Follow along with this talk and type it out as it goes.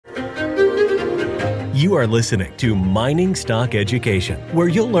You are listening to Mining Stock Education, where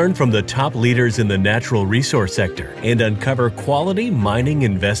you'll learn from the top leaders in the natural resource sector and uncover quality mining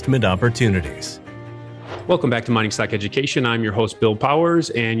investment opportunities. Welcome back to Mining Stock Education. I'm your host, Bill Powers,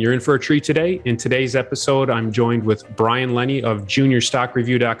 and you're in for a treat today. In today's episode, I'm joined with Brian Leni of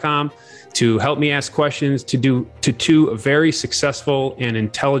JuniorStockReview.com to help me ask questions to two very successful and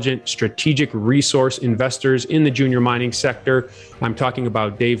intelligent strategic resource investors in the junior mining sector. I'm talking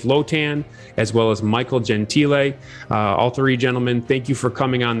about Dave Lotan as well as Michael Gentile. All three gentlemen, thank you for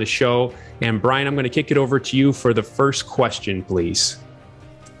coming on the show. And Brian, I'm going to kick it over to you for the first question, please.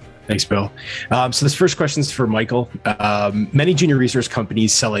 Thanks, Bill. So this first question is for Michael. Many junior resource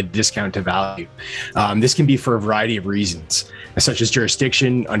companies sell at a discount to value. This can be for a variety of reasons, such as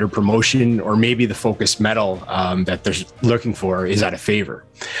jurisdiction, under promotion, or maybe the focused metal that they're looking for is out of favor.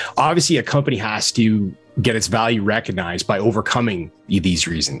 Obviously, a company has to get its value recognized by overcoming these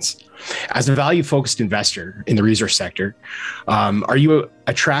reasons. As a value-focused investor in the resource sector, are you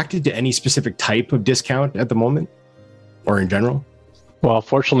attracted to any specific type of discount at the moment or in general? Well,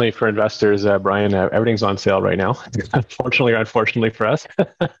 fortunately for investors, Brian, everything's on sale right now. Fortunately or unfortunately for us.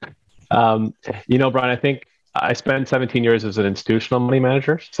 Brian, I think I spent 17 years as an institutional money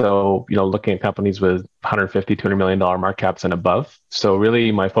manager. So, looking at companies with $150, $200 million market caps and above. So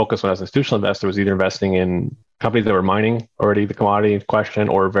really my focus when I was an institutional investor was either investing in companies that were mining already the commodity in question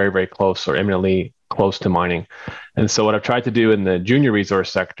or very, very close or imminently close to mining. And so what I've tried to do in the junior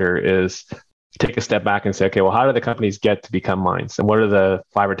resource sector is take a step back and say, okay, well, how do the companies get to become mines? And what are the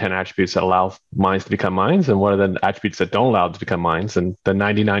 5 or 10 attributes that allow mines to become mines? And what are the attributes that don't allow it to become mines? And the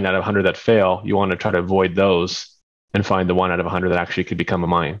 99 out of 100 that fail, you want to try to avoid those and find the 1 out of 100 that actually could become a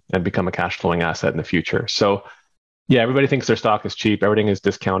mine and become a cash flowing asset in the future. So yeah, everybody thinks their stock is cheap. Everything is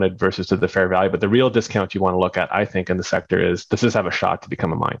discounted versus to the fair value. But the real discount you want to look at, I think, in the sector is, does this have a shot to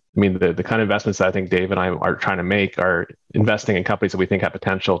become a mine? I mean, the kind of investments that I think Dave and I are trying to make are investing in companies that we think have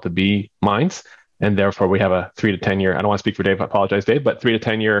potential to be mines. And therefore, we have a 3 to 10 year, I don't want to speak for Dave, I apologize, Dave, but 3 to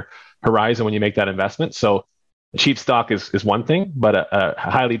 10 year horizon when you make that investment. So cheap stock is one thing, but a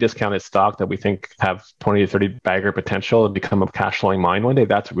highly discounted stock that we think have 20 to 30 bagger potential to become a cash flowing mine one day,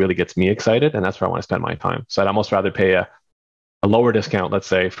 that's what really gets me excited. And that's where I want to spend my time. So I'd almost rather pay a lower discount, let's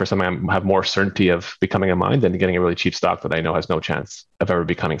say, for something I have more certainty of becoming a mine than getting a really cheap stock that I know has no chance of ever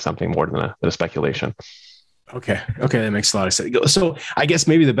becoming something more than a speculation. Okay, that makes a lot of sense. So I guess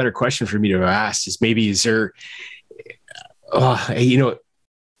maybe the better question for me to ask is maybe, is there,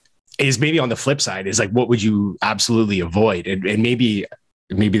 is maybe on the flip side is like, what would you absolutely avoid? And maybe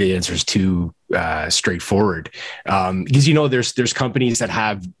the answer is too straightforward, because there's companies that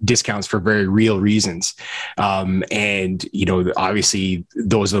have discounts for very real reasons, and obviously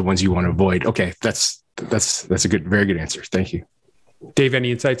those are the ones you want to avoid. Okay, that's a very good answer. Thank you, Dave. Any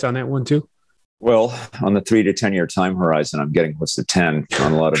insights on that one too? Well, on the 3 to 10 year time horizon, I'm getting close to 10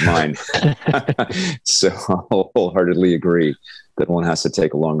 on a lot of mine. So I'll wholeheartedly agree that one has to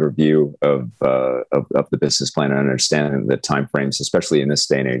take a longer view of the business plan and understand that timeframes, especially in this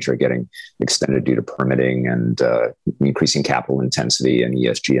day and age, are getting extended due to permitting and increasing capital intensity and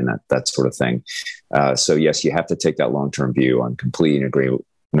ESG and that sort of thing. So yes, you have to take that long-term view. I'm completely in agreement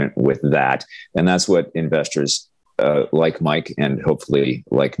with that. And that's what investors like Mike and hopefully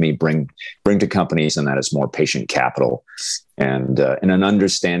like me bring to companies, and that is more patient capital and an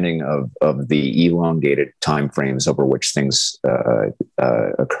understanding of the elongated timeframes over which things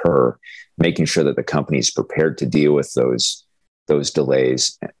occur, making sure that the company is prepared to deal with those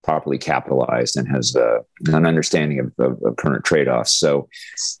delays, properly capitalized, and has an understanding of current trade-offs. So,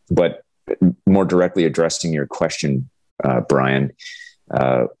 but more directly addressing your question, Brian,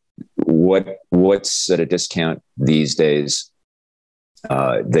 what's at a discount these days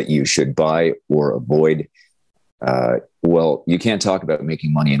that you should buy or avoid? Well, you can't talk about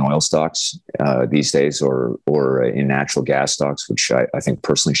making money in oil stocks these days or in natural gas stocks, which I think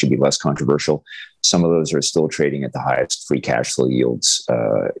personally should be less controversial. Some of those are still trading at the highest free cash flow yields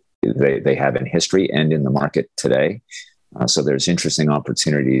they have in history and in the market today. So there's interesting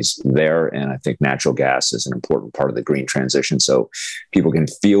opportunities there. And I think natural gas is an important part of the green transition. So people can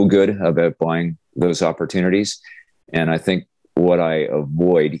feel good about buying those opportunities. And I think what I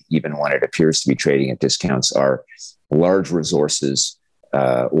avoid, even when it appears to be trading at discounts, are large resources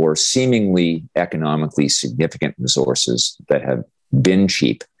or seemingly economically significant resources that have been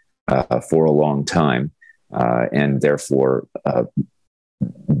cheap for a long time. And therefore,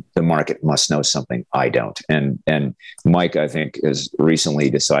 the market must know something I don't. And Mike, I think, has recently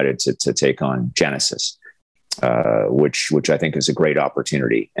decided to take on Genesis, which I think is a great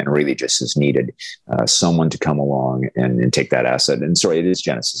opportunity and really just is needed someone to come along and take that asset. And sorry, it is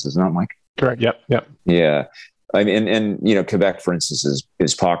Genesis, is it not, Mike? Correct. Yep. Yep. Yeah. I mean, and Quebec, for instance,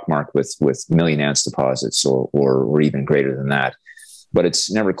 is pockmarked with million ounce deposits or even greater than that. But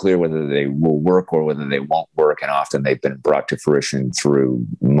it's never clear whether they will work or whether they won't work. And often they've been brought to fruition through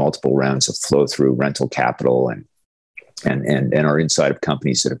multiple rounds of flow through rental capital and are inside of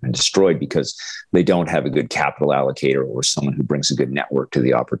companies that have been destroyed because they don't have a good capital allocator or someone who brings a good network to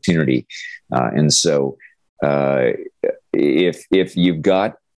the opportunity. And so if you've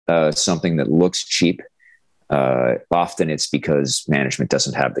got something that looks cheap, often it's because management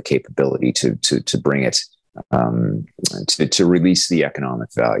doesn't have the capability to bring it to release the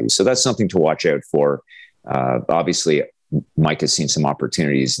economic value. So that's something to watch out for. Obviously, Mike has seen some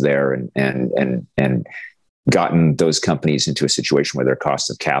opportunities there and gotten those companies into a situation where their cost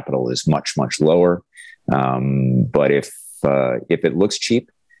of capital is much, much lower. But if it looks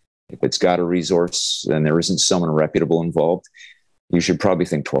cheap, if it's got a resource and there isn't someone reputable involved, you should probably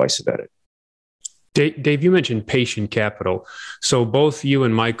think twice about it. Dave, you mentioned patient capital. So both you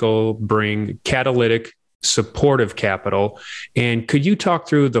and Michael bring catalytic supportive capital. And could you talk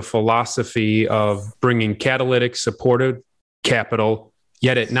through the philosophy of bringing catalytic supportive capital,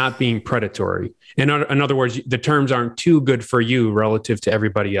 yet it not being predatory? In other words, the terms aren't too good for you relative to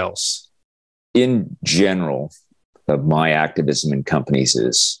everybody else. In general, my activism in companies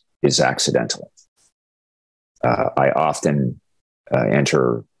is accidental. I often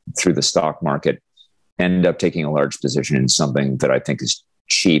enter through the stock market, end up taking a large position in something that I think is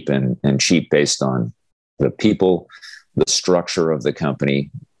cheap and cheap based on the people, the structure of the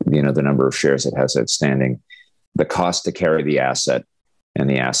company, the number of shares it has outstanding, the cost to carry the asset, and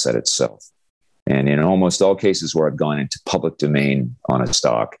the asset itself. And in almost all cases where I've gone into public domain on a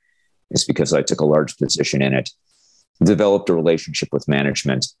stock, it's because I took a large position in it, developed a relationship with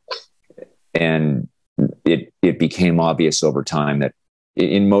management, and it became obvious over time that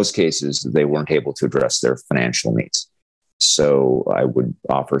in most cases, they weren't able to address their financial needs. So I would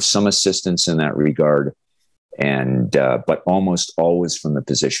offer some assistance in that regard, but almost always from the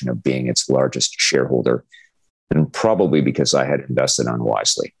position of being its largest shareholder, and probably because I had invested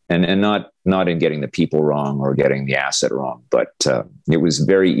unwisely, and not in getting the people wrong or getting the asset wrong, but it was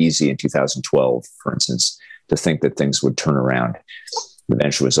very easy in 2012, for instance, to think that things would turn around. The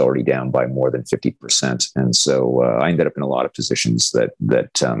venture was already down by more than 50%. And so I ended up in a lot of positions that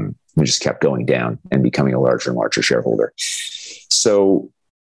we just kept going down and becoming a larger and larger shareholder. So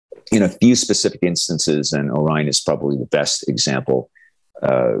in a few specific instances, and Orion is probably the best example,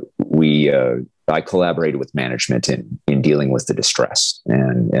 I collaborated with management in dealing with the distress.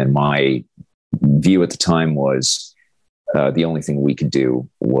 And my view at the time was the only thing we could do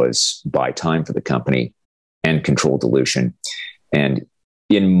was buy time for the company and control dilution. And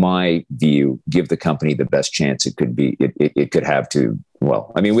in my view, give the company the best chance it could have to,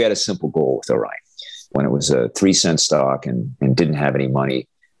 well, I mean, we had a simple goal with Orion. When it was a 3-cent stock and didn't have any money,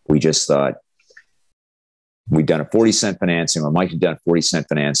 we just thought we'd done a 40-cent financing, or Mike had done a 40-cent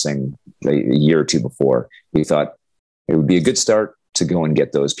financing a year or two before. We thought it would be a good start to go and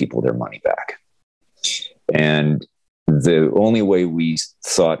get those people their money back. And the only way we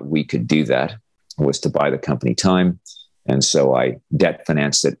thought we could do that was to buy the company time. And so I debt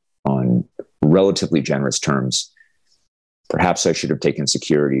financed it on relatively generous terms. Perhaps I should have taken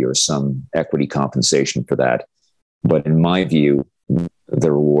security or some equity compensation for that. But in my view,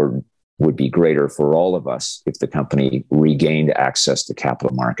 the reward would be greater for all of us if the company regained access to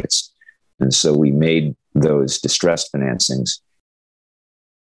capital markets. And so we made those distressed financings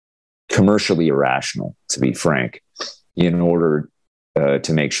commercially irrational, to be frank, in order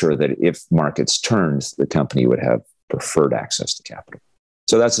to make sure that if markets turned, the company would have preferred access to capital.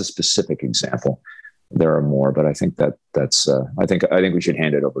 So that's a specific example. There are more, but I think that's. I think we should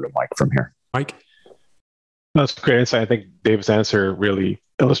hand it over to Mike from here. Mike, that's great insight. I think Dave's answer really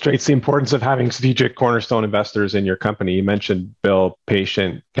illustrates the importance of having strategic cornerstone investors in your company. You mentioned, Bill,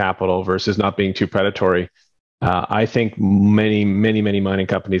 patient capital versus not being too predatory. I think many mining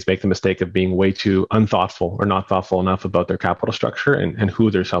companies make the mistake of being way too unthoughtful or not thoughtful enough about their capital structure and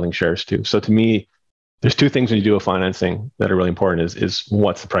who they're selling shares to. So to me, there's two things when you do a financing that are really important is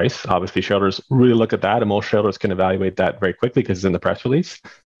what's the price? Obviously, shareholders really look at that, and most shareholders can evaluate that very quickly because it's in the press release.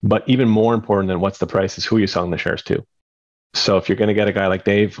 But even more important than what's the price is who you're selling the shares to. So if you're going to get a guy like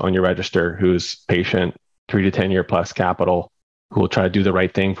Dave on your register who's patient, 3 to 10 year plus capital, who will try to do the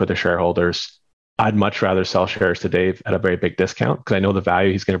right thing for the shareholders, I'd much rather sell shares to Dave at a very big discount because I know the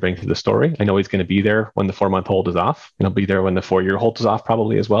value he's going to bring to the story. I know he's going to be there when the 4-month hold is off, and he'll be there when the 4-year hold is off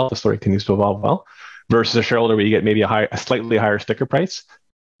probably as well. The story continues to evolve well. Versus a shareholder where you get maybe a slightly higher sticker price.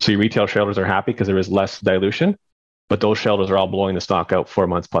 So your retail shareholders are happy because there is less dilution, but those shareholders are all blowing the stock out 4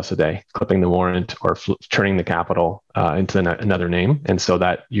 months plus a day, clipping the warrant or turning the capital into another name. And so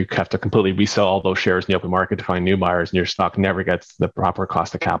that you have to completely resell all those shares in the open market to find new buyers, and your stock never gets the proper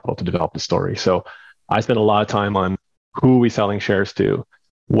cost of capital to develop the story. So I spend a lot of time on who are we selling shares to?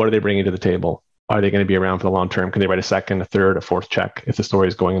 What are they bringing to the table? Are they going to be around for the long term? Can they write a second, a third, a fourth check if the story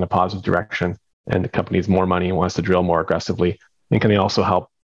is going in a positive direction and the company needs more money and wants to drill more aggressively? And can they also help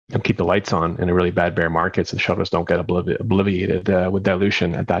keep the lights on in a really bad bear market so the shareholders don't get obliviated with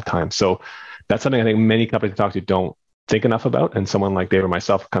dilution at that time? So that's something I think many companies I talk to don't think enough about. And someone like Dave or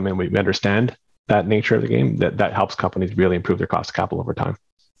myself come in, we understand that nature of the game, that helps companies really improve their cost of capital over time.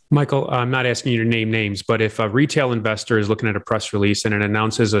 Michael, I'm not asking you to name names, but if a retail investor is looking at a press release and it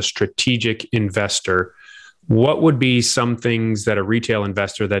announces a strategic investor, what would be some things that a retail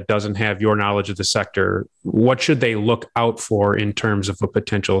investor that doesn't have your knowledge of the sector, what should they look out for in terms of a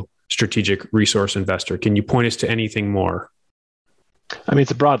potential strategic resource investor? Can you point us to anything more? I mean,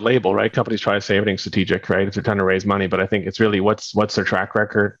 it's a broad label, right? Companies try to say everything's strategic, right? If they're trying to raise money, but I think it's really what's their track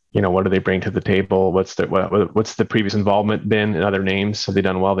record? What do they bring to the table? What's the previous involvement been in other names? Have they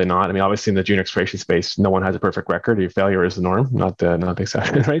done well? They not? I mean, obviously in the junior exploration space, no one has a perfect record. Your failure is the norm, not the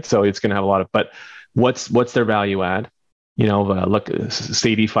exception, right? So it's going to have a lot of, but what's their value add? Look,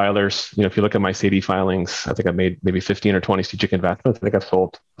 CD filers. If you look at my CD filings, I think I've made maybe 15 or 20 strategic investments. I think I've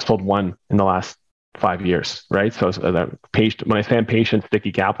sold one in the last 5 years, right? So that when I say patient,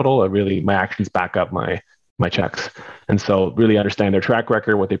 sticky capital, my actions back up my checks. And so really understand their track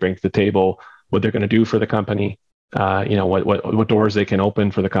record, what they bring to the table, what they're going to do for the company, what doors they can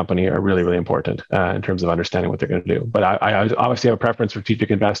open for the company are really, really important in terms of understanding what they're going to do. But I obviously have a preference for strategic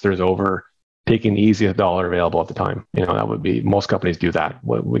investors over taking the easiest dollar available at the time. That would be, most companies do that.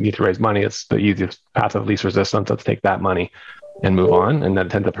 We need to raise money. It's the easiest path of least resistance. Let's take that money and move on. And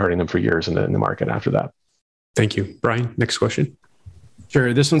that ends up hurting them for years in the market after that. Thank you. Brian, next question.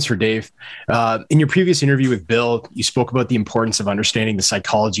 Sure. This one's for Dave. In your previous interview with Bill, you spoke about the importance of understanding the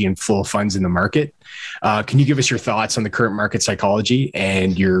psychology and flow of funds in the market. Can you give us your thoughts on the current market psychology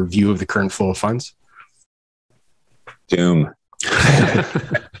and your view of the current flow of funds? Doom.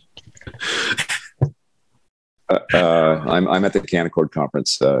 I'm at the Concordia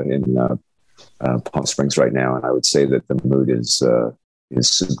conference in Palm Springs right now, and I would say that the mood is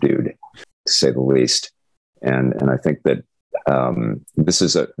subdued, to say the least. And I think that this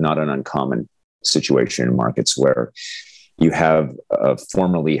is not an uncommon situation in markets where you have a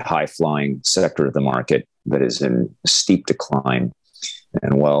formerly high-flying sector of the market that is in steep decline.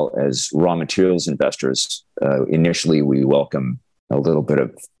 And while as raw materials investors, initially we welcome a little bit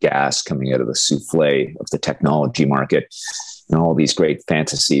of gas coming out of the souffle of the technology market and all these great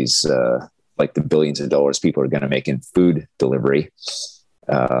fantasies, like the billions of dollars people are going to make in food delivery,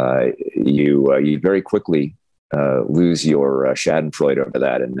 you very quickly lose your schadenfreude over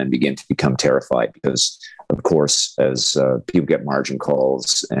that and then begin to become terrified because, of course, as people get margin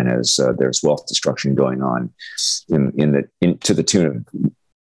calls and as there's wealth destruction going on to the tune of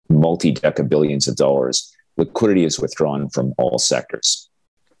multi-deca billions of dollars, liquidity is withdrawn from all sectors.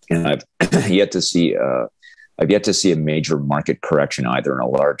 And I've yet to see a major market correction either in a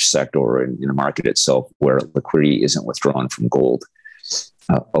large sector or in the market itself where liquidity isn't withdrawn from gold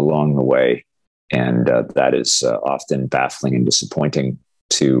along the way. And that is often baffling and disappointing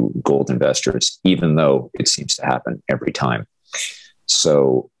to gold investors, even though it seems to happen every time.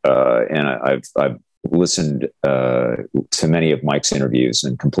 So, and I've listened to many of Mike's interviews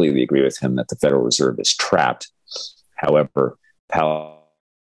and completely agree with him that the Federal Reserve is trapped. However, Powell's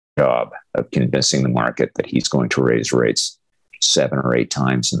job of convincing the market that he's going to raise rates 7 or 8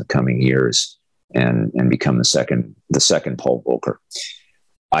 times in the coming years and become the second Paul Volcker.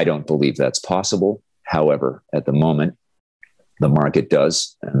 I don't believe that's possible. However, at the moment, the market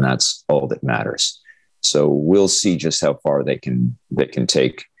does, and that's all that matters. So we'll see just how far they can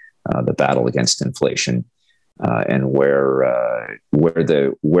take the battle against inflation, and where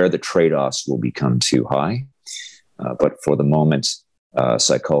the trade-offs will become too high. But for the moment,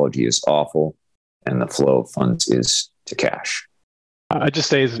 psychology is awful, and the flow of funds is to cash. I just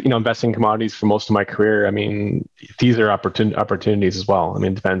say, investing in commodities for most of my career. I mean, these are opportunities as well. I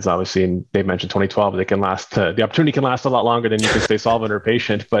mean, it depends, obviously. And Dave mentioned 2012. They can last. The opportunity can last a lot longer than you can stay solvent or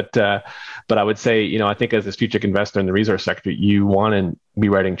patient. But I would say, I think as a strategic investor in the resource sector, you want to be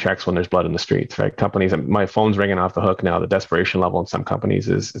writing checks when there's blood in the streets, right? Companies. My phone's ringing off the hook now. The desperation level in some companies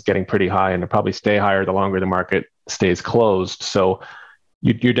is getting pretty high, and it'll probably stay higher the longer the market stays closed. So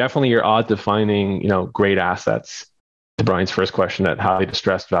you're definitely your odds of finding, great assets to Brian's first question, that highly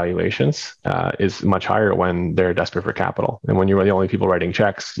distressed valuations is much higher when they're desperate for capital. And when you're the only people writing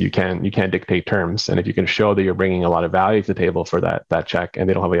checks, you can't dictate terms. And if you can show that you're bringing a lot of value to the table for that check, and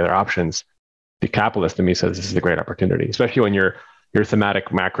they don't have any other options, the capitalist in me says this is a great opportunity, especially when your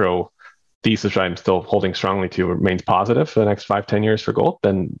thematic macro thesis, which I'm still holding strongly to, remains positive for the next 5-10 years for gold.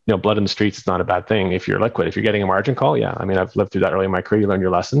 Then blood in the streets is not a bad thing if you're liquid. If you're getting a margin call, yeah, I mean, I've lived through that early in my career. You learn your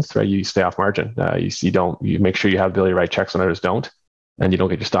lessons, right? You stay off margin. You make sure you have the ability to write checks when others don't, and you don't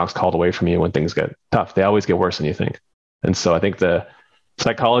get your stocks called away from you when things get tough. They always get worse than you think. And so I think the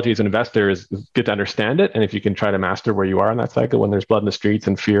psychology as an investor is good to understand it. And if you can try to master where you are in that cycle, when there's blood in the streets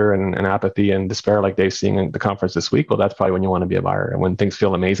and fear and apathy and despair, like Dave's seeing in the conference this week, well, that's probably when you want to be a buyer. And when things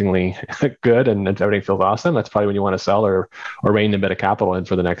feel amazingly good and everything feels awesome, that's probably when you want to sell or rein a bit of capital in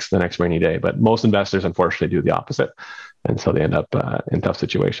for the next rainy day. But most investors, unfortunately, do the opposite. And so they end up in tough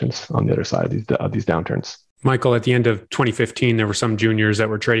situations on the other side of these downturns. Michael, at the end of 2015, there were some juniors that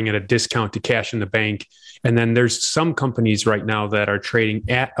were trading at a discount to cash in the bank. And then there's some companies right now that are trading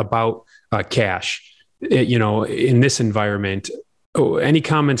at about cash, in this environment. Oh, any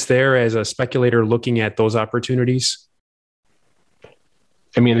comments there as a speculator looking at those opportunities?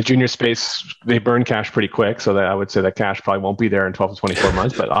 I mean, the junior space, they burn cash pretty quick. So that I would say that cash probably won't be there in 12 to 24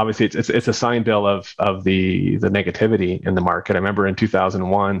 months. But obviously, it's a sign, Bill, of the negativity in the market. I remember in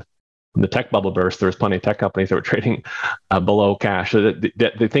 2001, when the tech bubble burst, there was plenty of tech companies that were trading below cash. So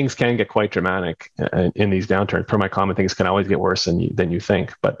the things can get quite dramatic in these downturns. Per my comment, things can always get worse than you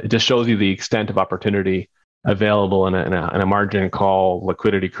think. But it just shows you the extent of opportunity available in a margin call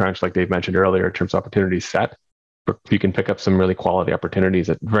liquidity crunch, like Dave mentioned earlier, in terms of opportunity set. You can pick up some really quality opportunities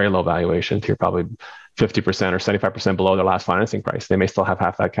at very low valuations. You're probably 50% or 75% below their last financing price. They may still have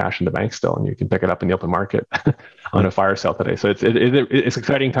half that cash in the bank still, and you can pick it up in the open market on a fire sale today. So it's an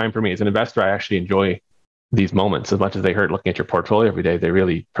exciting time for me. As an investor, I actually enjoy these moments as much as they hurt looking at your portfolio every day. They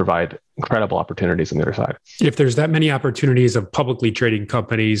really provide incredible opportunities on the other side. If there's that many opportunities of publicly trading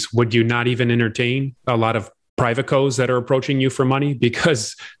companies, would you not even entertain a lot of private cos that are approaching you for money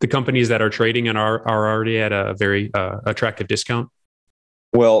because the companies that are trading and are already at a very attractive discount?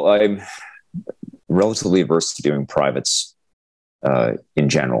 Well, I'm relatively averse to doing privates in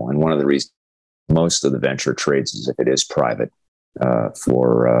general. And one of the reasons most of the venture trades is if it is private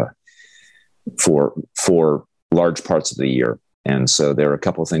for large parts of the year. And so there are a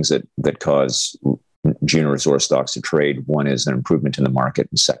couple of things that cause junior resource stocks to trade. One is an improvement in the market,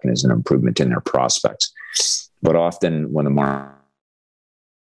 and second is an improvement in their prospects. But often when the market,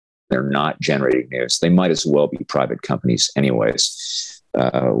 they're not generating news, they might as well be private companies anyways.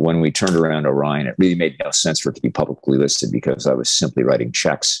 When we turned around Orion, it really made no sense for it to be publicly listed because I was simply writing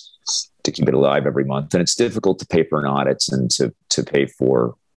checks to keep it alive every month. And it's difficult to pay for an audit and to pay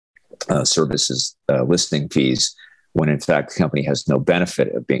for services, listing fees, when in fact the company has no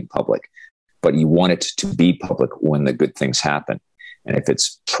benefit of being public. But you want it to be public when the good things happen. And if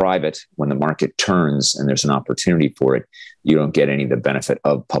it's private, when the market turns and there's an opportunity for it, you don't get any of the benefit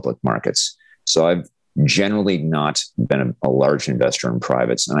of public markets. So I've generally not been a large investor in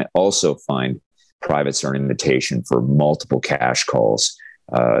privates. And I also find privates are an invitation for multiple cash calls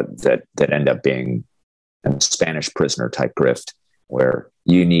that end up being a Spanish prisoner type grift, where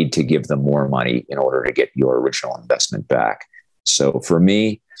you need to give them more money in order to get your original investment back. So for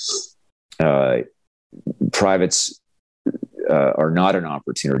me, privates are not an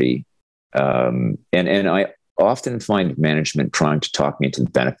opportunity. And I often find management trying to talk me into the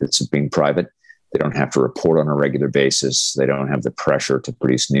benefits of being private. They don't have to report on a regular basis. They don't have the pressure to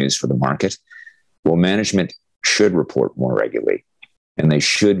produce news for the market. Well, management should report more regularly, and they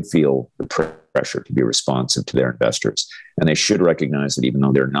should feel the pressure to be responsive to their investors. And they should recognize that even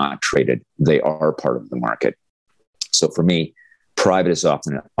though they're not traded, they are part of the market. So for me, private is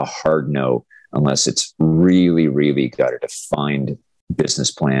often a hard no, unless it's really, really got a defined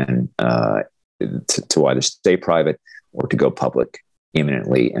business plan to either stay private or to go public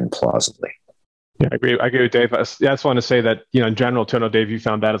imminently and plausibly. Yeah, I agree with Dave. I just want to say that, in general, too, I know, Dave, you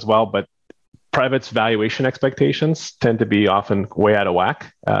found that as well, but private's valuation expectations tend to be often way out of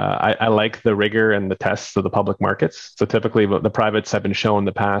whack. I like the rigor and the tests of the public markets. So typically the privates have been shown in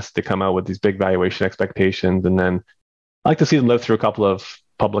the past to come out with these big valuation expectations. And then I like to see them live through a couple of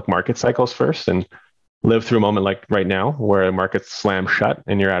public market cycles first and live through a moment like right now where the market slams shut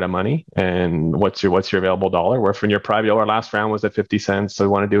and you're out of money. And what's your available dollar? Where from your private, our last round was at 50 cents. So we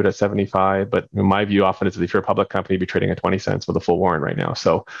want to do it at 75. But in my view, often is if you're a public company, you'd be trading at 20 cents with a full warrant right now.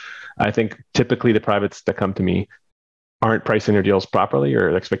 So I think typically the privates that come to me aren't pricing their deals properly,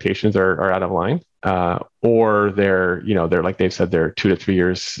 or expectations are out of line. or they're like they've said, they're 2 to 3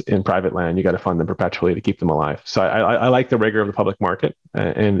 years in private land. You got to fund them perpetually to keep them alive. So I like the rigor of the public market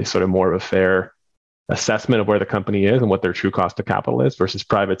and sort of more of a fair assessment of where the company is and what their true cost of capital is, versus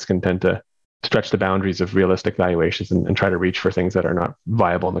privates can tend to stretch the boundaries of realistic valuations and try to reach for things that are not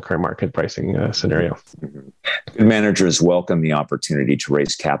viable in the current market pricing scenario. Good managers welcome the opportunity to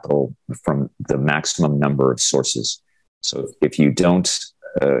raise capital from the maximum number of sources. So if you don't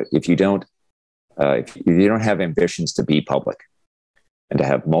have ambitions to be public and to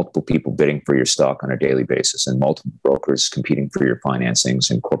have multiple people bidding for your stock on a daily basis and multiple brokers competing for your financings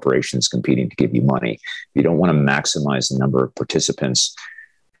and corporations competing to give you money, you don't want to maximize the number of participants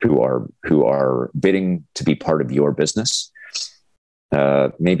who are bidding to be part of your business.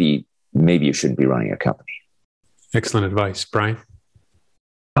 Maybe you shouldn't be running a company. Excellent advice, Brian.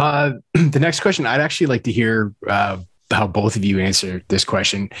 The next question, I'd actually like to hear how both of you answer this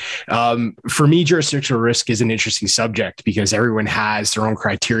question. For me, jurisdictional risk is an interesting subject because everyone has their own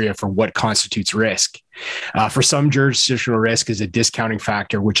criteria for what constitutes risk. For some, jurisdictional risk is a discounting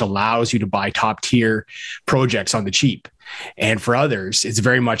factor, which allows you to buy top tier projects on the cheap. And for others, it's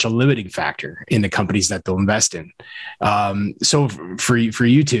very much a limiting factor in the companies that they'll invest in. So for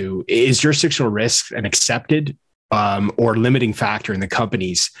you two, is jurisdictional risk an accepted or limiting factor in the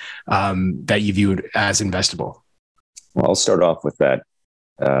companies that you view as investable? Well, I'll start off with that.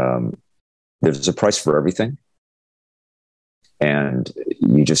 There's a price for everything. And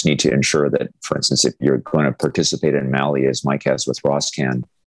you just need to ensure that, for instance, if you're going to participate in Mali, as Mike has with Roscan,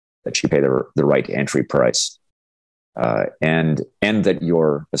 that you pay the right entry price. And that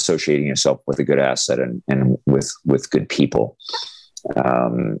you're associating yourself with a good asset and with good people.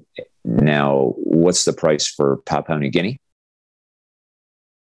 Now, what's the price for Papua New Guinea?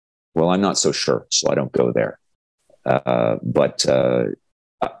 Well, I'm not so sure, so I don't go there. But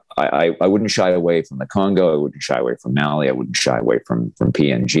I wouldn't shy away from the Congo. I wouldn't shy away from Mali. I wouldn't shy away from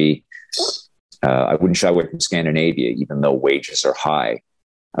PNG. I wouldn't shy away from Scandinavia, even though wages are high.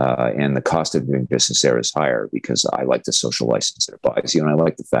 And the cost of doing business there is higher, because I like the social license that it buys you, and I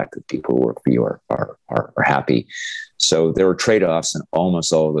like the fact that people who work for you are happy. So there are trade-offs, and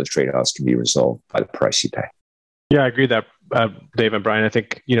almost all of those trade-offs can be resolved by the price you pay. Yeah, I agree with that, Dave and Brian. I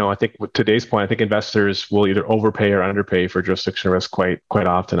think with today's point, I think investors will either overpay or underpay for jurisdictional risk quite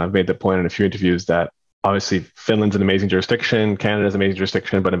often. I've made the point in a few interviews that obviously Finland's an amazing jurisdiction, Canada's an amazing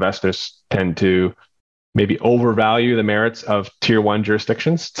jurisdiction, but investors tend to maybe overvalue the merits of tier 1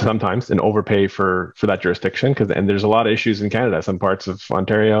 jurisdictions sometimes and overpay for that jurisdiction. And there's a lot of issues in Canada, some parts of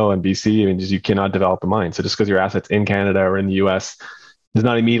Ontario and BC, and you cannot develop a mine. So just because your asset's in Canada or in the US does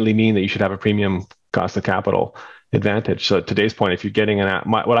not immediately mean that you should have a premium cost of capital advantage. So today's point, if you're getting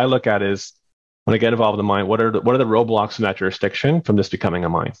what I look at is, when I get involved in a mine, what are the roadblocks in that jurisdiction from this becoming a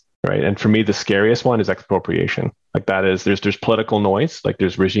mine, right? And for me, the scariest one is expropriation. Like that is, there's political noise, like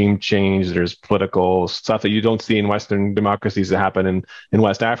there's regime change, there's political stuff that you don't see in Western democracies that happen in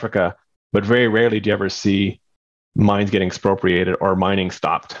West Africa, but very rarely do you ever see mines getting expropriated or mining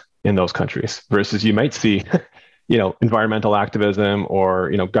stopped in those countries. Versus you might see, environmental activism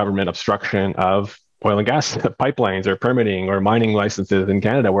or government obstruction of oil and gas pipelines or permitting or mining licenses in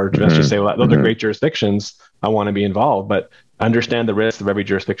Canada, where investors say, well, those are great jurisdictions, I want to be involved, but understand the risks of every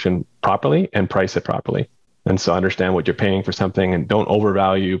jurisdiction properly and price it properly. And so understand what you're paying for something, and don't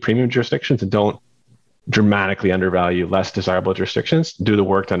overvalue premium jurisdictions and don't dramatically undervalue less desirable jurisdictions. Do the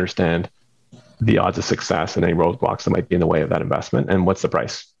work to understand the odds of success and any roadblocks that might be in the way of that investment, and what's the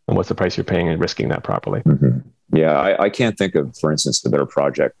price you're paying and risking that properly. Yeah, I can't think of, for instance, a better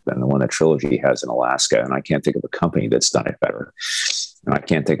project than the one that Trilogy has in Alaska, and I can't think of a company that's done it better. And I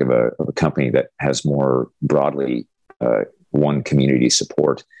can't think of a company that has more broadly won community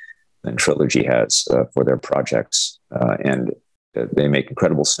support than Trilogy has for their projects. And they make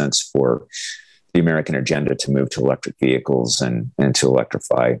incredible sense for the American agenda to move to electric vehicles and to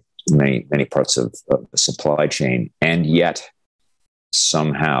electrify many parts of the supply chain. And yet,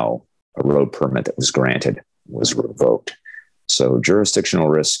 somehow, a road permit that was granted was revoked. So jurisdictional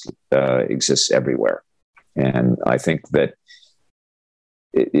risk exists everywhere. And I think that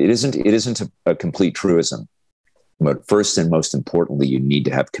it isn't a complete truism. But first and most importantly, you need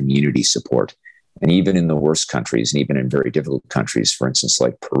to have community support. And even in the worst countries, and even in very difficult countries, for instance,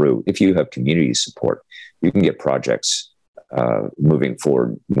 like Peru, if you have community support, you can get projects moving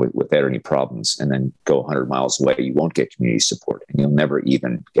forward without any problems. And then go 100 miles away, you won't get community support, and you'll never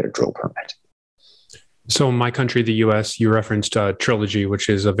even get a drill permit. So in my country, the US, you referenced Trilogy, which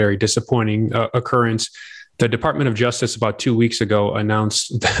is a very disappointing occurrence. The Department of Justice about 2 weeks ago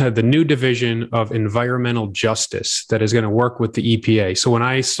announced the new division of environmental justice that is going to work with the EPA. So when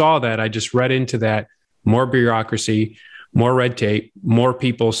I saw that, I just read into that more bureaucracy, more red tape, more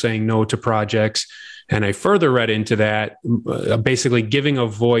people saying no to projects. And I further read into that, basically giving a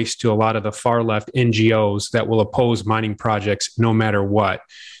voice to a lot of the far left NGOs that will oppose mining projects no matter what.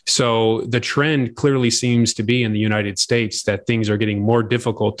 So the trend clearly seems to be in the United States that things are getting more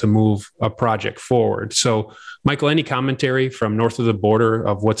difficult to move a project forward. So, Michael, any commentary from north of the border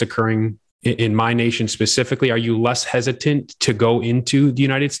of what's occurring in my nation specifically? Are you less hesitant to go into the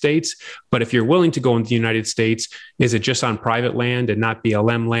United States? But if you're willing to go into the United States, is it just on private land and not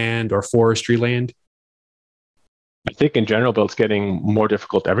BLM land or forestry land? I think in general, Bill, it's getting more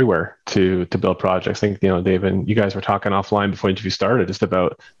difficult everywhere to build projects. I think, Dave, and you guys were talking offline before the interview started just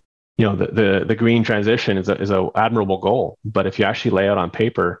about, the green transition is a admirable goal. But if you actually lay out on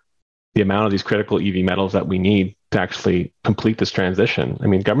paper the amount of these critical EV metals that we need to actually complete this transition, I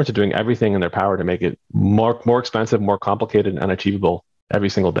mean, governments are doing everything in their power to make it more expensive, more complicated, and unachievable every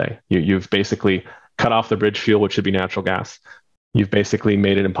single day. You've basically cut off the bridge fuel, which should be natural gas. You've basically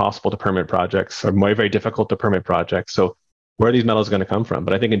made it impossible to permit projects, or very, very difficult to permit projects. So where are these metals going to come from?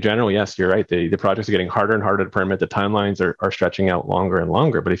 But I think in general, yes, you're right. The projects are getting harder and harder to permit. The timelines are stretching out longer and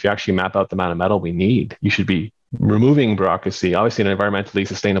longer. But if you actually map out the amount of metal we need, you should be removing bureaucracy, obviously in an environmentally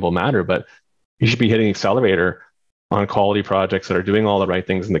sustainable manner, but you should be hitting accelerator on quality projects that are doing all the right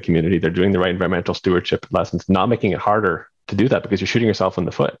things in the community. They're doing the right environmental stewardship lessons, not making it harder to do that, because you're shooting yourself in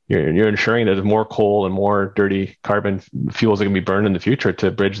the foot. You're ensuring that there's more coal and more dirty carbon fuels are going to be burned in the future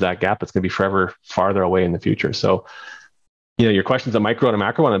to bridge that gap that's going to be forever farther away in the future. So, your question's a micro and a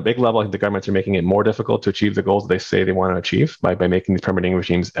macro. On a big level, I think the governments are making it more difficult to achieve the goals they say they want to achieve by making these permitting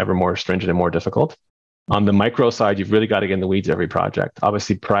regimes ever more stringent and more difficult. On the micro side, you've really got to get in the weeds every project.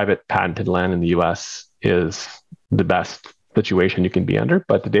 Obviously, private patented land in the US is the best situation you can be under.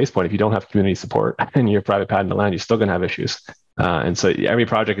 But to Dave's point, if you don't have community support and you're private patented land, you're still going to have issues. And so every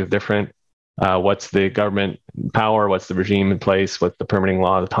project is different. What's the government power? What's the regime in place? What's the permitting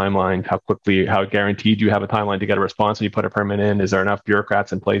law, the timeline? How guaranteed you have a timeline to get a response when you put a permit in? Is there enough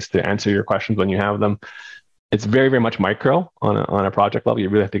bureaucrats in place to answer your questions when you have them? It's very, very much micro on a project level. You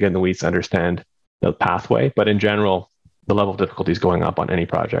really have to get in the weeds to understand the pathway. But in general, the level of difficulty is going up on any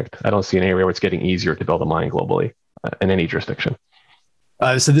project. I don't see an area where it's getting easier to build a mine globally in any jurisdiction.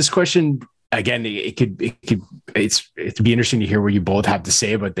 So this question, again, it'd be interesting to hear what you both have to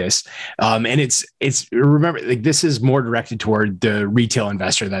say about this. And it's remember, like, this is more directed toward the retail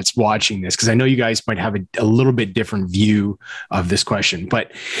investor that's watching this, because I know you guys might have a little bit different view of this question.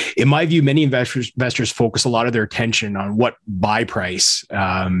 But in my view, many investors focus a lot of their attention on what buy price,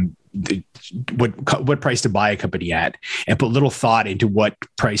 what price to buy a company at, and put little thought into what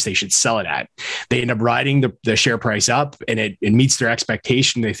price they should sell it at. They end up riding the share price up, and it meets their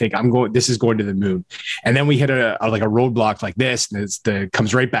expectation. They think this is going to the moon. And then we hit a roadblock like this, and it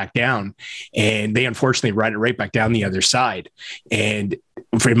comes right back down, and they unfortunately ride it right back down the other side. And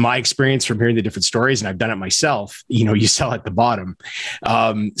from my experience from hearing the different stories, and I've done it myself, you sell at the bottom.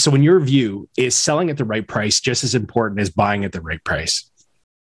 So in your view, is selling at the right price just as important as buying at the right price?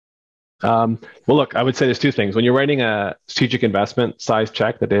 Well, look, I would say there's two things. When you're writing a strategic investment size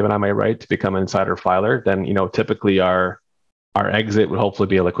check that Dave and I might write to become an insider filer, then, typically our exit would hopefully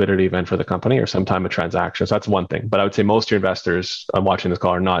be a liquidity event for the company or sometime a transaction. So that's one thing. But I would say most of your investors watching this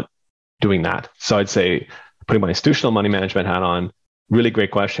call are not doing that. So I'd say, putting my institutional money management hat on, really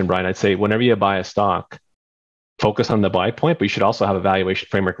great question, Brian. I'd say whenever you buy a stock, focus on the buy point, but you should also have a valuation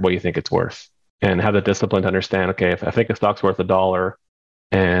framework of what you think it's worth, and have the discipline to understand, okay, if I think a stock's worth $1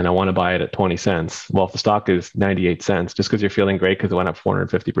 and I want to buy it at 20 cents. Well, if the stock is 98 cents, just because you're feeling great because it went up 450%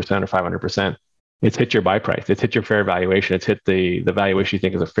 or 500%, it's hit your buy price. It's hit your fair valuation. It's hit the valuation you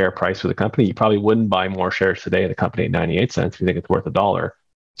think is a fair price for the company. You probably wouldn't buy more shares today at the company at 98 cents if you think it's worth $1.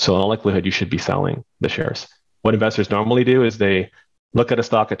 So in all likelihood, you should be selling the shares. What investors normally do is they look at a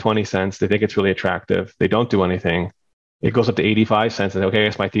stock at 20 cents. They think it's really attractive. They don't do anything. It goes up to 85 cents and okay, I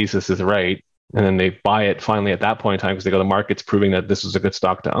guess my thesis is right. And then they buy it finally at that point in time because they go, the market's proving that this is a good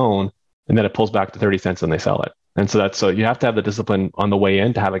stock to own. And then it pulls back to 30 cents and they sell it. And so you have to have the discipline on the way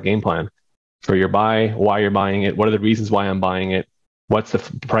in to have a game plan for your buy, why you're buying it, what are the reasons why I'm buying it, what's the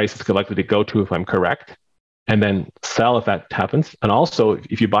price it's likely to go to if I'm correct, and then sell if that happens. And also,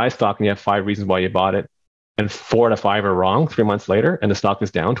 if you buy a stock and you have 5 reasons why you bought it, and 4 out of 5 are wrong 3 months later, and the stock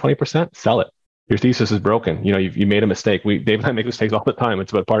is down 20%, sell it. Your thesis is broken. You made a mistake. Dave and I make mistakes all the time.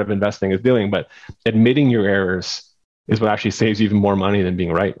 It's what part of investing is doing, but admitting your errors is what actually saves you even more money than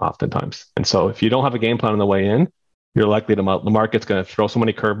being right oftentimes. And so if you don't have a game plan on the way in, you're likely to, the market's going to throw so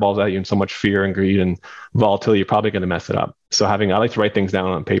many curveballs at you and so much fear and greed and volatility, you're probably going to mess it up. So I like to write things down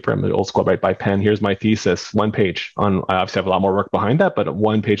on paper. I'm an old school, write by pen. Here's my thesis, 1 page. I obviously have a lot more work behind that, but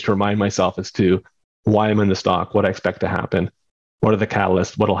 1 page to remind myself as to why I'm in the stock, what I expect to happen, what are the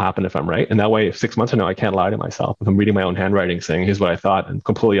catalysts, what will happen if I'm right. And that way, if 6 months from now, I can't lie to myself. If I'm reading my own handwriting saying, here's what I thought, and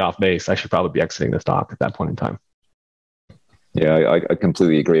completely off base, I should probably be exiting the stock at that point in time. Yeah, I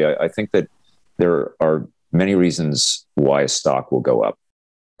completely agree. I think that there are many reasons why a stock will go up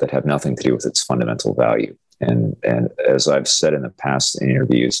that have nothing to do with its fundamental value. And as I've said in the past in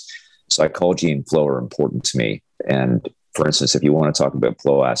interviews, psychology and flow are important to me. And for instance, if you want to talk about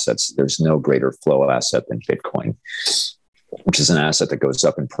flow assets, there's no greater flow asset than Bitcoin, which is an asset that goes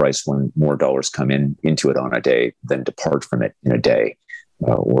up in price when more dollars come into it on a day than depart from it in a day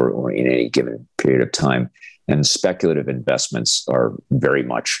or in any given period of time. And speculative investments are very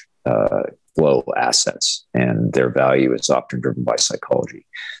much flow assets, and their value is often driven by psychology.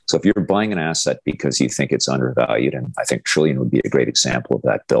 So if you're buying an asset because you think it's undervalued, and I think Trillion would be a great example of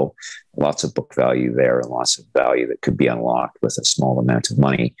that, Bill, lots of book value there and lots of value that could be unlocked with a small amount of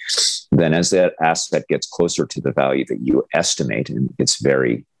money, then as that asset gets closer to the value that you estimate, and it's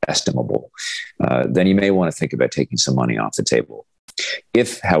very estimable, then you may want to think about taking some money off the table.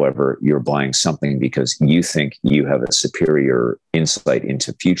 If, however, you're buying something because you think you have a superior insight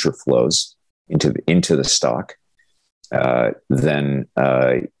into future flows into the stock, then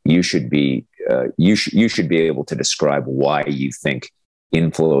you should be able to describe why you think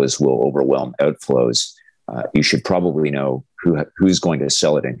inflows will overwhelm outflows. You should probably know who's going to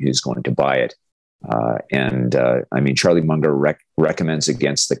sell it and who's going to buy it. I mean, Charlie Munger recommends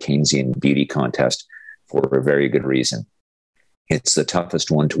against the Keynesian beauty contest for a very good reason. It's the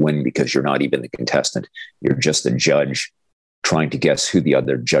toughest one to win because you're not even the contestant. You're just the judge trying to guess who the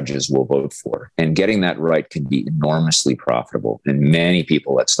other judges will vote for. And getting that right can be enormously profitable. And many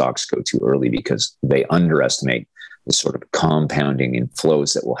people let stocks go too early because they underestimate the sort of compounding in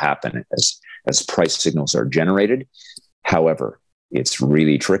flows that will happen as price signals are generated. However, it's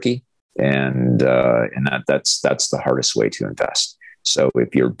really tricky, and that's the hardest way to invest. So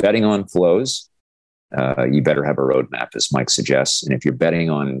if you're betting on flows, you better have a roadmap, as Mike suggests. And if you're betting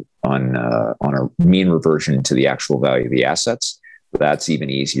on a mean reversion to the actual value of the assets, that's even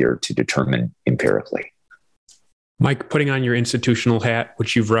easier to determine empirically. Mike, putting on your institutional hat,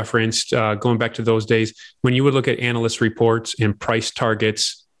 which you've referenced, going back to those days, when you would look at analyst reports and price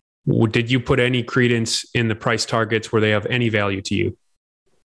targets, did you put any credence in the price targets? Were they of any value to you?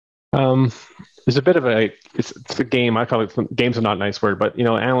 There's a bit of it's a game. I call it, game's a not nice word, but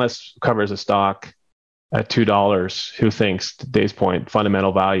analyst covers a stock at $2 who thinks, to Dave's point,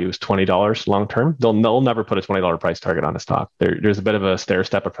 fundamental value is $20 long term. They'll never put a $20 price target on a stock. There's a bit of a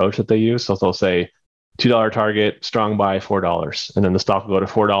stair-step approach that they use. So they'll say $2 target, strong buy $4, and then the stock will go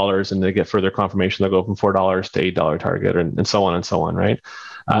to $4, and they get further confirmation. They'll go from $4 to $8 target, and so on and so on, right?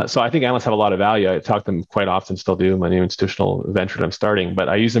 So I think analysts have a lot of value. I talk to them quite often, still do, my new institutional venture that I'm starting, but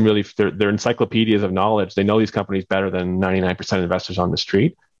I use them really, they're encyclopedias of knowledge. They know these companies better than 99% of investors on the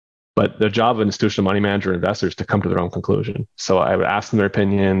street. But the job of an institutional money manager investors is to come to their own conclusion. So I would ask them their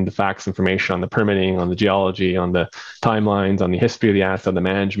opinion, the facts, information on the permitting, on the geology, on the timelines, on the history of the asset, on the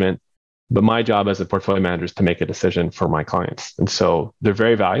management. But my job as a portfolio manager is to make a decision for my clients. And so they're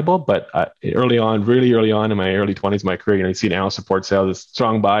very valuable. But really early on in my early 20s, of my career, you see an analyst support sale, this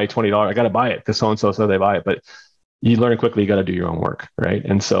strong buy, $20, I got to buy it because so-and-so said they buy it. But you learn quickly, you got to do your own work, right?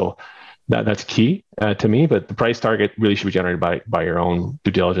 And so that's key to me, but the price target really should be generated by your own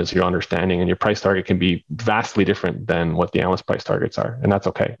due diligence, your understanding, and your price target can be vastly different than what the analyst price targets are. And that's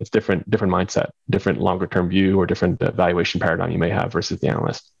okay. It's different mindset, different longer term view, or different valuation paradigm you may have versus the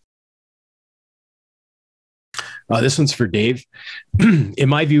analyst. This one's for Dave. In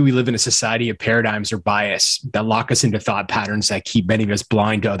my view, we live in a society of paradigms or bias that lock us into thought patterns that keep many of us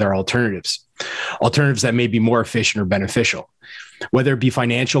blind to other alternatives that may be more efficient or beneficial. Whether it be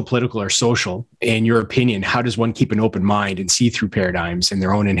financial, political, or social, in your opinion, how does one keep an open mind and see through paradigms and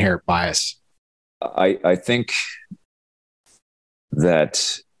their own inherent bias? I think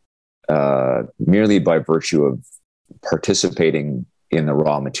that merely by virtue of participating in the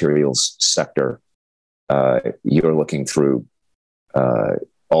raw materials sector, you're looking through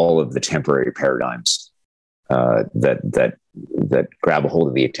all of the temporary paradigms that grab a hold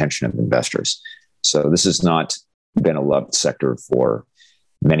of the attention of investors. So this has not been a loved sector for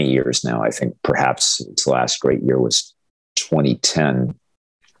many years now. I think perhaps its last great year was 2010.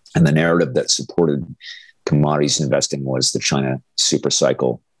 And the narrative that supported commodities investing was the China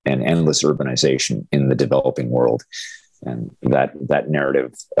supercycle and endless urbanization in the developing world. And that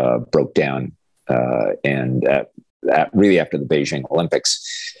narrative broke down. And really after the Beijing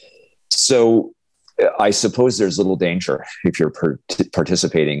Olympics. So I suppose there's little danger if you're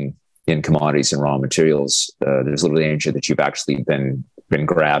participating in commodities and raw materials. There's little danger that you've actually been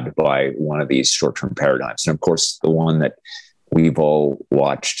grabbed by one of these short-term paradigms. And of course, the one that we've all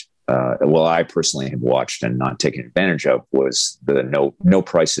watched, well, I personally have watched and not taken advantage of, was the no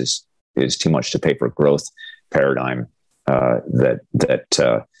prices is too much to pay for growth paradigm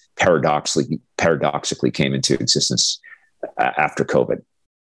that paradoxically came into existence after COVID.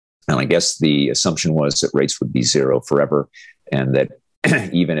 And I guess the assumption was that rates would be zero forever, and that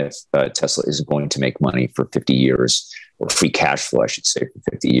even if Tesla isn't going to make money for 50 years, or free cash flow, I should say,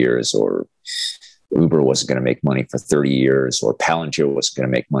 for 50 years, or Uber wasn't going to make money for 30 years, or Palantir wasn't going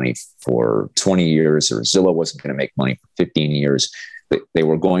to make money for 20 years, or Zillow wasn't going to make money for 15 years, they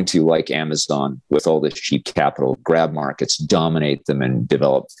were going to, like Amazon, with all this cheap capital, grab markets, dominate them, and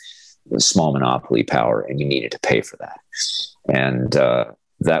develop small monopoly power, and you needed to pay for that. And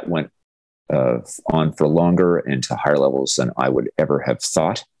that went on for longer and to higher levels than I would ever have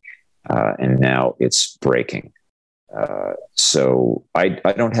thought. And now it's breaking. So I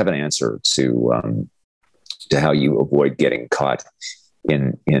don't have an answer to how you avoid getting caught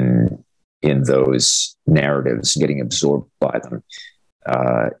in those narratives, getting absorbed by them.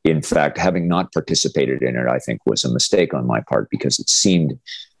 In fact, having not participated in it, I think was a mistake on my part, because it seemed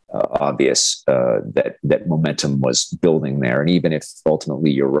obvious that momentum was building there. And even if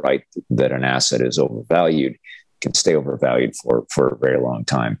ultimately you're right that an asset is overvalued, it can stay overvalued for a very long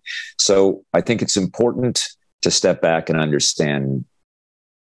time. So I think it's important to step back and understand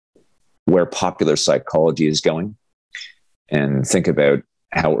where popular psychology is going, and think about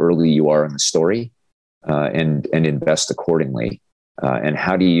how early you are in the story, and invest accordingly. And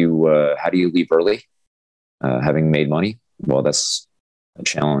how do you leave early, having made money? Well, that's a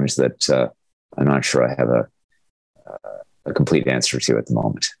challenge that I'm not sure I have a complete answer to at the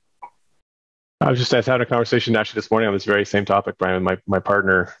moment. I was just having a conversation actually this morning on this very same topic, Brian, with my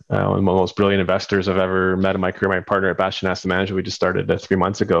partner, one of the most brilliant investors I've ever met in my career, my partner at Bastion Asset Management. We just started 3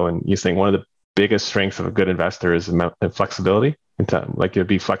 months ago, and he's saying one of the biggest strengths of a good investor is flexibility, and to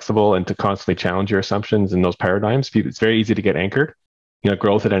be flexible and to constantly challenge your assumptions and those paradigms. It's very easy to get anchored,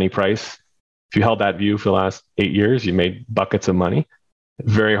 growth at any price. If you held that view for the last 8 years, you made buckets of money.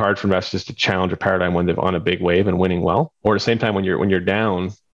 Very hard for investors to challenge a paradigm when they're on a big wave and winning well. Or at the same time, when you're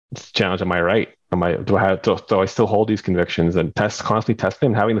down, it's a challenge. Am I right? Do I still hold these convictions, and constantly test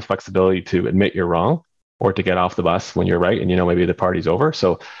them, having the flexibility to admit you're wrong, or to get off the bus when you're right and maybe the party's over.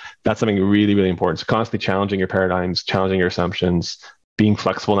 So that's something really, really important. So constantly challenging your paradigms, challenging your assumptions, being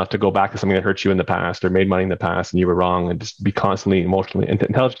flexible enough to go back to something that hurt you in the past or made money in the past and you were wrong, and just be constantly emotionally,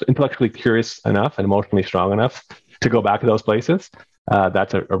 intellectually curious enough and emotionally strong enough to go back to those places.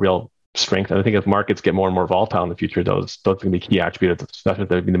 That's a real strength. And I think if markets get more and more volatile in the future, those are going to be key attributes, especially if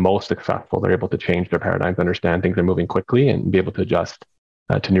they'll be the most successful. They're able to change their paradigms, understand things are moving quickly, and be able to adjust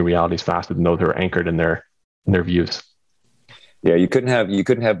to new realities faster than those who are anchored in their views. Yeah, you couldn't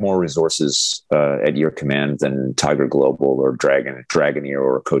have more resources at your command than Tiger Global or Dragoneer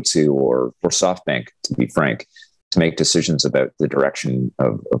or Coatue or SoftBank, to be frank, to make decisions about the direction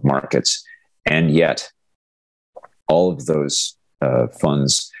of markets. And yet, all of those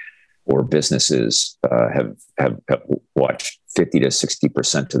funds or businesses have watched 50 to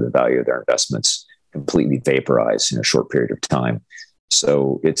 60% of the value of their investments completely vaporize in a short period of time.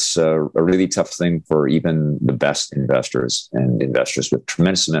 So it's a really tough thing for even the best investors and investors with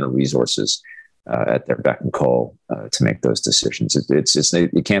tremendous amount of resources at their beck and call to make those decisions.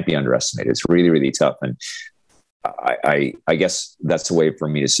 It can't be underestimated. It's really, really tough. And I guess that's a way for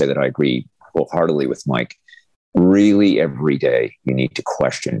me to say that I agree wholeheartedly with Mike. Really, every day you need to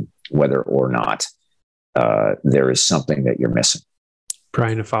question whether or not there is something that you're missing.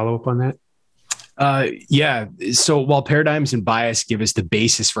 Brian, a follow-up on that? Yeah. So while paradigms and bias give us the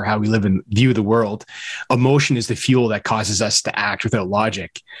basis for how we live and view the world, emotion is the fuel that causes us to act without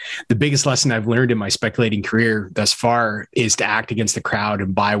logic. The biggest lesson I've learned in my speculating career thus far is to act against the crowd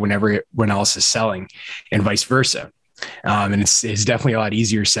and buy whenever everyone else is selling, and vice versa. And it's definitely a lot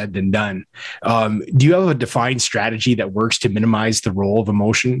easier said than done. Do you have a defined strategy that works to minimize the role of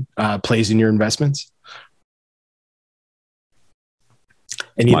emotion plays in your investments?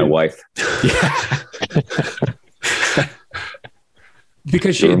 My wife. Yeah.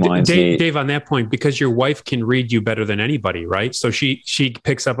 Because Dave, on that point, because your wife can read you better than anybody, right? So she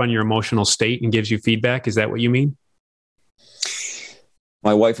picks up on your emotional state and gives you feedback. Is that what you mean?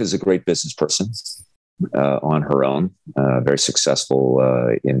 My wife is a great business person on her own, very successful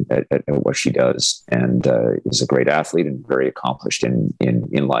at what she does, and is a great athlete and very accomplished in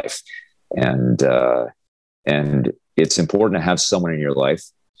life. And And it's important to have someone in your life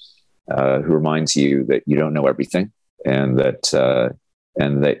who reminds you that you don't know everything, and that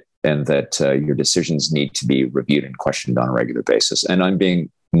your decisions need to be reviewed and questioned on a regular basis. And I'm being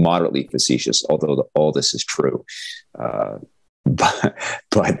moderately facetious, although all this is true. But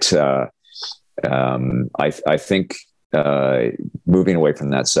I think moving away from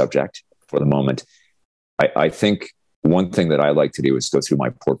that subject for the moment, I think one thing that I like to do is go through my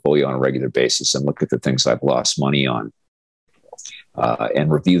portfolio on a regular basis and look at the things I've lost money on,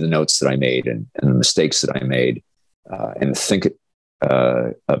 and review the notes that I made and the mistakes that I made, and think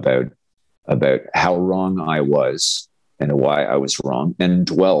about how wrong I was and why I was wrong, and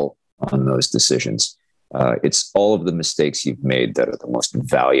dwell on those decisions. It's all of the mistakes you've made that are the most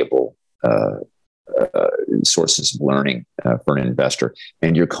valuable sources of learning for an investor,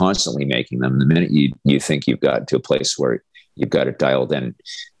 and you're constantly making them. The minute you think you've got to a place where you've got it dialed in,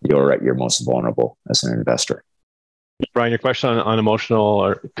 you're at your most vulnerable as an investor. Brian, your question on emotional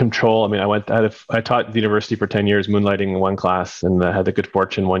or control. I mean, I taught at the university for 10 years, moonlighting in one class, and I had the good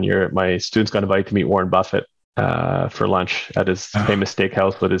fortune one year, my students got invited to meet Warren Buffett for lunch at his famous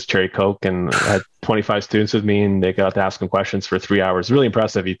steakhouse with his cherry Coke, and I had 25 students with me, and they got to ask him questions for 3 hours. Really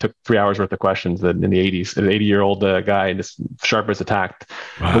impressive. He took 3 hours worth of questions in the 80s, an 80-year-old guy, just sharp as a tack.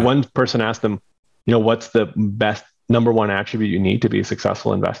 Wow. But one person asked him, what's the best number one attribute you need to be a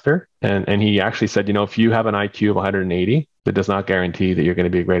successful investor? And he actually said, if you have an IQ of 180, that does not guarantee that you're going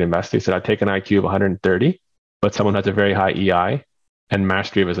to be a great investor. He said, I'd take an IQ of 130, but someone who has a very high EI and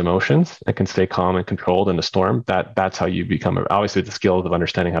mastery of his emotions and can stay calm and controlled in the storm. That's how you become, obviously the skills of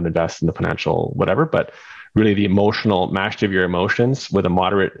understanding how to invest in the financial whatever, but really the emotional mastery of your emotions with a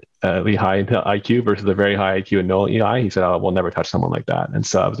moderately high IQ versus a very high IQ and no EI. He said, we'll never touch someone like that. And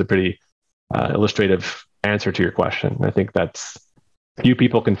so it was a pretty illustrative answer to your question. I think that's few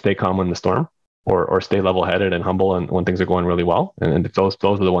people can stay calm in the storm or stay level-headed and humble and when things are going really well. And those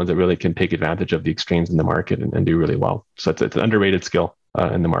are the ones that really can take advantage of the extremes in the market and do really well. So it's an underrated skill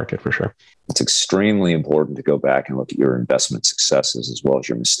in the market for sure. It's extremely important to go back and look at your investment successes as well as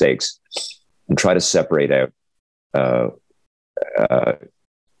your mistakes and try to separate out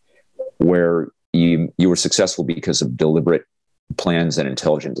where you were successful because of deliberate plans and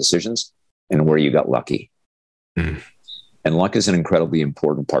intelligent decisions and where you got lucky. And luck is an incredibly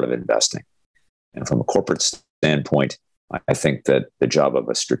important part of investing. And from a corporate standpoint, I think that the job of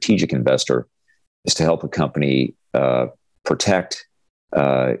a strategic investor is to help a company protect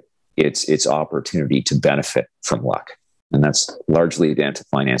its opportunity to benefit from luck. And that's largely down to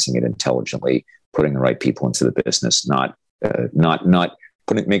financing it intelligently, putting the right people into the business, not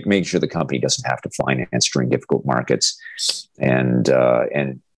making sure the company doesn't have to finance during difficult markets, and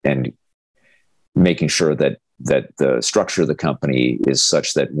making sure that the structure of the company is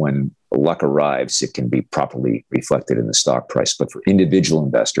such that when luck arrives, it can be properly reflected in the stock price. But for individual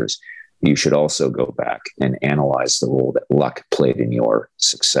investors, you should also go back and analyze the role that luck played in your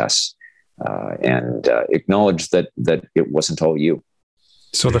success, and acknowledge that it wasn't all you.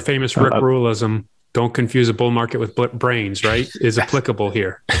 So the famous Rick Ruleism, don't confuse a bull market with brains, right, is applicable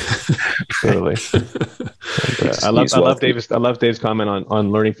here. Totally. I love Dave's comment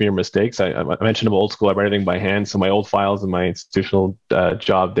on learning from your mistakes. I mentioned I'm old school. I write everything by hand. So my old files in my institutional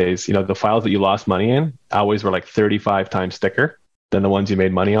job days, the files that you lost money in always were like 35 times thicker than the ones you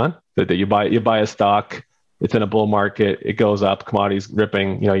made money on. That you buy a stock, it's in a bull market, it goes up, commodities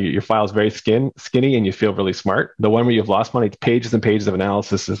ripping, your file's very skinny and you feel really smart. The one where you've lost money, it's pages and pages of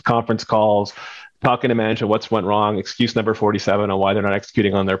analysis, conference calls, talking to management, what's went wrong, excuse number 47 on why they're not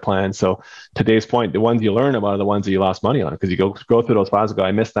executing on their plan. So to Dave's point, the ones you learn about are the ones that you lost money on, because you go through those files and go,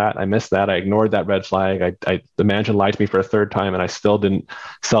 I missed that, I ignored that red flag, the management lied to me for a third time and I still didn't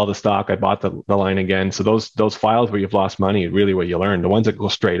sell the stock, I bought the line again. So those files where you've lost money are really what you learn. The ones that go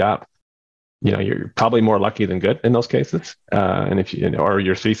straight up, you're probably more lucky than good in those cases. And if or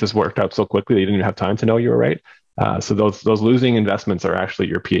your thesis worked out so quickly that you didn't even have time to know you were right. So those losing investments are actually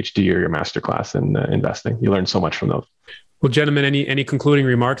your PhD or your masterclass in investing. You learn so much from those. Well, gentlemen, any concluding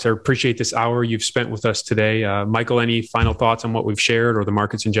remarks? I appreciate this hour you've spent with us today. Michael, any final thoughts on what we've shared or the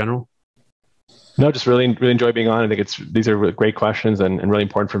markets in general? No, just really enjoy being on. I think these are really great questions and really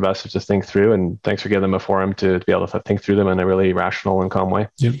important for investors to think through. And thanks for giving them a forum to be able to think through them in a really rational and calm way.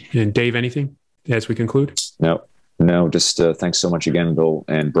 Yep. And Dave, anything as we conclude? No, just thanks so much again, Bill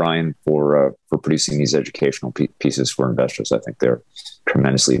and Brian, for producing these educational pieces for investors. I think they're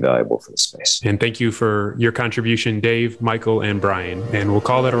tremendously valuable for the space. And thank you for your contribution, Dave, Michael, and Brian. And we'll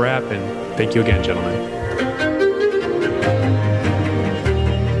call that a wrap. And thank you again, gentlemen.